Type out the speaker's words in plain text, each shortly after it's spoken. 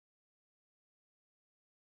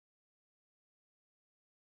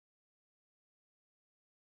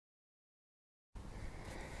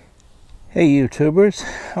Hey YouTubers,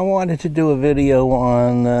 I wanted to do a video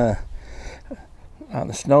on the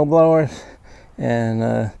snowblowers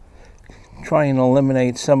and try and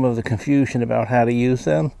eliminate some of the confusion about how to use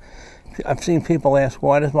them. I've seen people ask,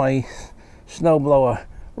 why does my snowblower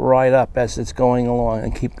ride up as it's going along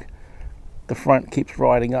and the front keeps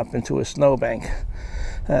riding up into a snowbank?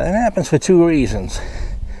 It happens for two reasons,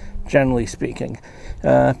 generally speaking.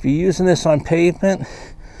 If you're using this on pavement,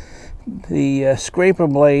 the scraper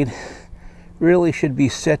blade really should be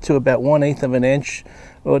set to about 1/8 of an inch,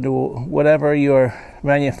 or to whatever your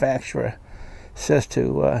manufacturer says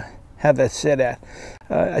to have that set at.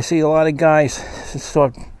 I see a lot of guys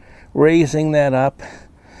start raising that up,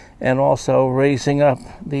 and also raising up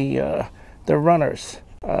the runners.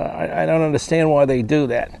 I don't understand why they do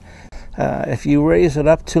that. If you raise it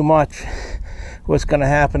up too much, what's going to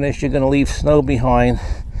happen is you're going to leave snow behind,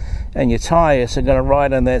 and your tires are going to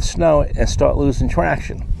ride on that snow and start losing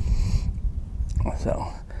traction.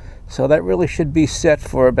 So that really should be set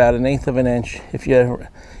for about 1/8 of an inch if you're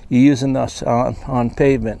using this on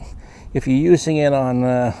pavement. If you're using it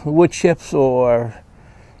on wood chips or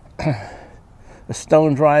a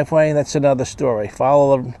stone driveway, that's another story.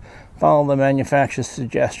 Follow the manufacturer's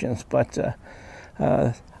suggestions. But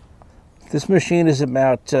this machine is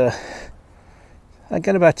about I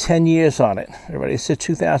got about 10 years on it already. It's a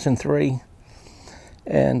 2003,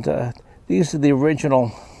 and these are the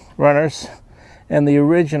original runners and the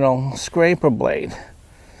original scraper blade.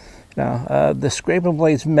 Now, the scraper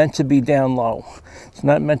blade's meant to be down low. It's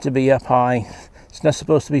not meant to be up high. It's not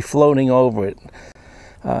supposed to be floating over it.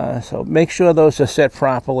 So make sure those are set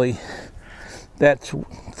properly. That's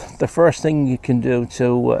the first thing you can do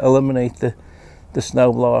to eliminate the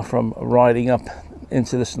snowblower from riding up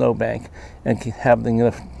into the snowbank and having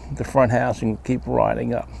the front housing keep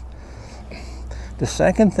riding up. The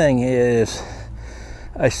second thing is,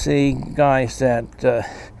 I see guys that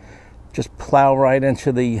just plow right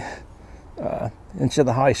into the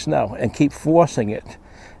high snow and keep forcing it.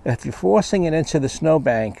 If you're forcing it into the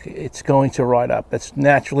snowbank, it's going to ride up. That's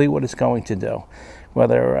naturally what it's going to do.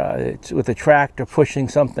 Whether it's with a tractor pushing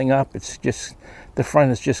something up, it's just the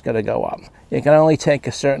front is just going to go up. You can only take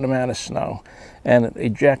a certain amount of snow and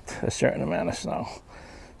eject a certain amount of snow.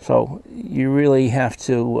 So you really have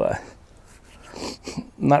to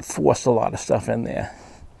not force a lot of stuff in there.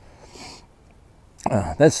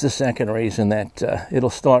 That's the second reason that it'll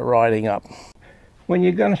start riding up. When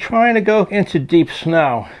you're going to try to go into deep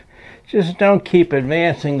snow, just don't keep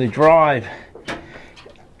advancing the drive.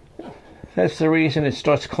 That's the reason it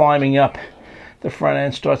starts climbing up. The front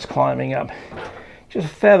end starts climbing up. Just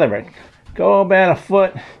feather it. Go about a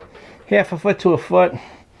foot, half a foot to a foot,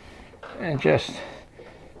 and just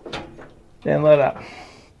then let up.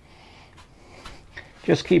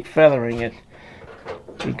 Just keep feathering it.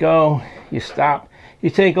 You go, you stop. You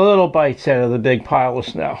take little bites out of the big pile of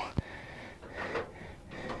snow.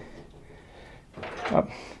 Up.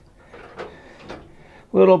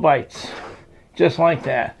 Little bites, just like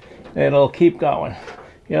that. It'll keep going.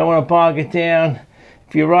 You don't want to bog it down.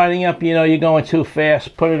 If you're riding up, you know you're going too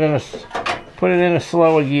fast, put it in a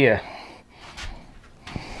slower gear.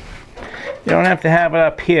 You don't have to have it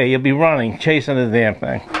up here. You'll be running, chasing the damn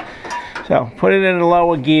thing. So put it in a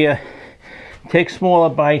lower gear. Take smaller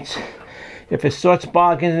bites. If it starts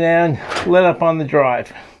bogging down, let up on the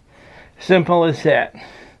drive. Simple as that.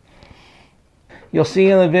 You'll see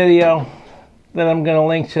in the video that I'm going to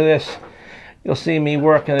link to this, you'll see me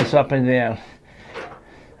working this up and down.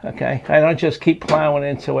 Okay, I don't just keep plowing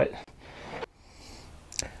into it.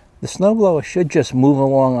 The snowblower should just move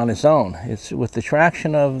along on its own. It's with the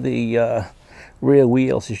traction of the rear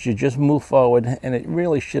wheels, it should just move forward, and it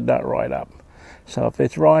really should not ride up. So if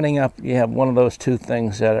it's riding up, you have one of those two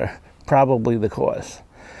things that are probably the cause.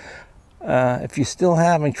 If you're still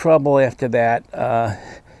having trouble after that,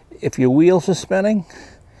 if your wheels are spinning,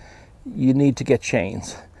 you need to get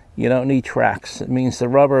chains. You don't need tracks. It means the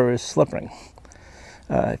rubber is slipping.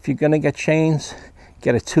 If you're going to get chains,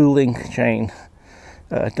 get a 2-link chain.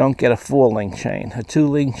 Don't get a 4-link chain. A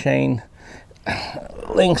 2-link chain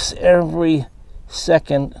links every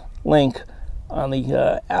second link on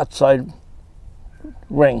the outside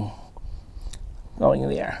ring going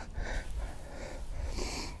there.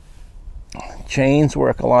 Chains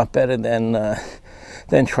work a lot better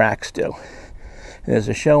than tracks do. There's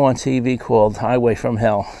a show on TV called Highway from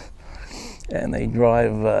Hell, and they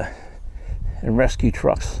drive and rescue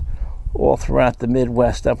trucks all throughout the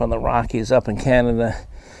Midwest, up on the Rockies, up in Canada,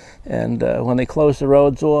 and when they close the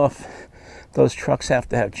roads off, those trucks have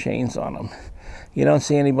to have chains on them. You don't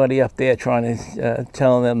see anybody up there trying to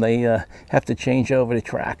telling them they have to change over the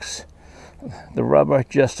tracks. The rubber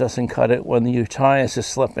just doesn't cut it. When your tires are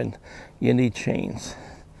slipping, you need chains.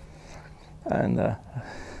 And I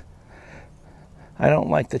don't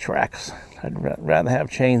like the tracks. I'd rather have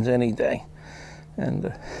chains any day.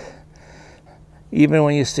 And even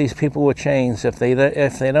when you see people with chains, if they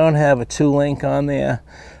don't have a 2-link on there,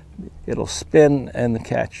 it'll spin and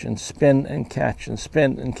catch and spin and catch and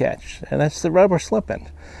spin and catch. And that's the rubber slipping.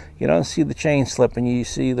 You don't see the chain slipping, you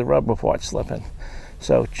see the rubber part slipping.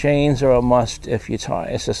 So chains are a must if your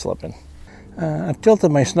tires are slipping. I've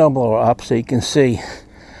tilted my snowblower up so you can see.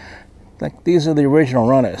 Like, these are the original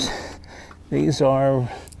runners. These are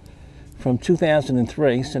from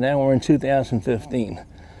 2003, so now we're in 2015.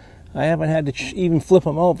 I haven't had to even flip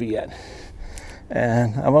them over yet.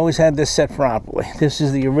 And I've always had this set properly. This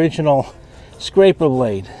is the original scraper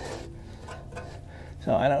blade.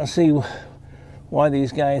 So I don't see why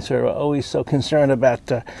these guys are always so concerned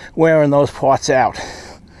about wearing those parts out.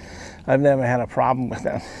 I've never had a problem with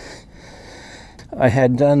them. I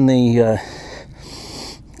had done the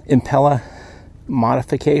impeller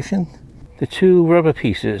modification. The 2 rubber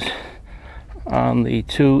pieces on the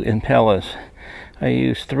 2 impellers, I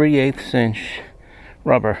used 3/8 inch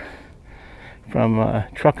rubber from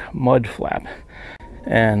truck mud flap,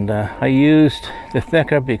 and I used the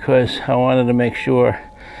thicker because I wanted to make sure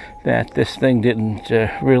that this thing didn't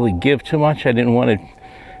really give too much. I didn't want it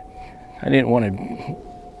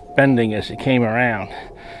bending as it came around.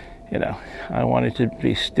 You know, I wanted it to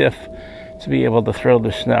be stiff to be able to throw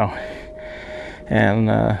the snow. And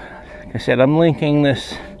like I said, I'm linking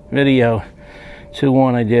this video to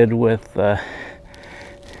one I did with the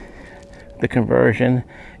conversion,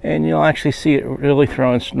 and you'll actually see it really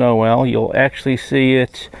throwing snow well. You'll actually see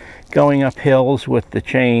it going up hills with the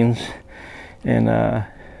chains, and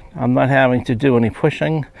I'm not having to do any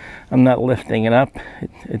pushing. I'm not lifting it up.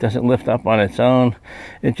 It doesn't lift up on its own.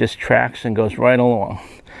 It just tracks and goes right along.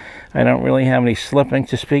 I don't really have any slipping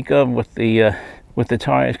to speak of with the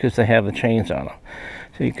tires because they have the chains on them.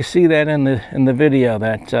 So you can see that in the video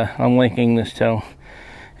that I'm linking this to,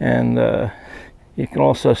 and you can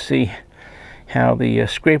also see how the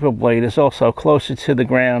scraper blade is also closer to the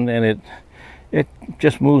ground, and it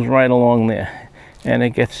just moves right along there, and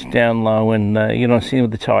it gets down low, and you don't see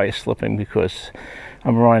the tires slipping because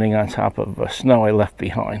I'm riding on top of snow I left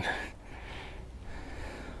behind.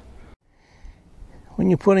 When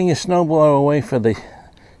you're putting your snowblower away for the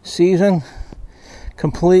season,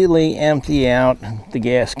 completely empty out the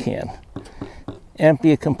gas can.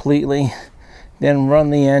 Empty it completely, then run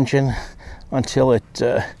the engine until it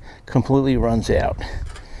completely runs out.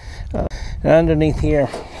 And underneath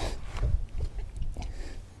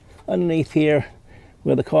here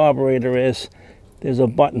where the carburetor is, there's a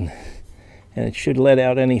button, and it should let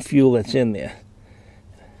out any fuel that's in there.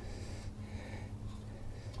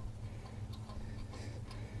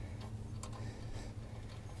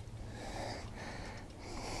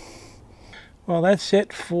 Well, that's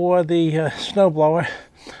it for the snowblower.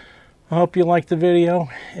 I hope you liked the video,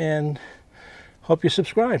 and hope you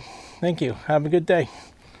subscribe. Thank you. Have a good day.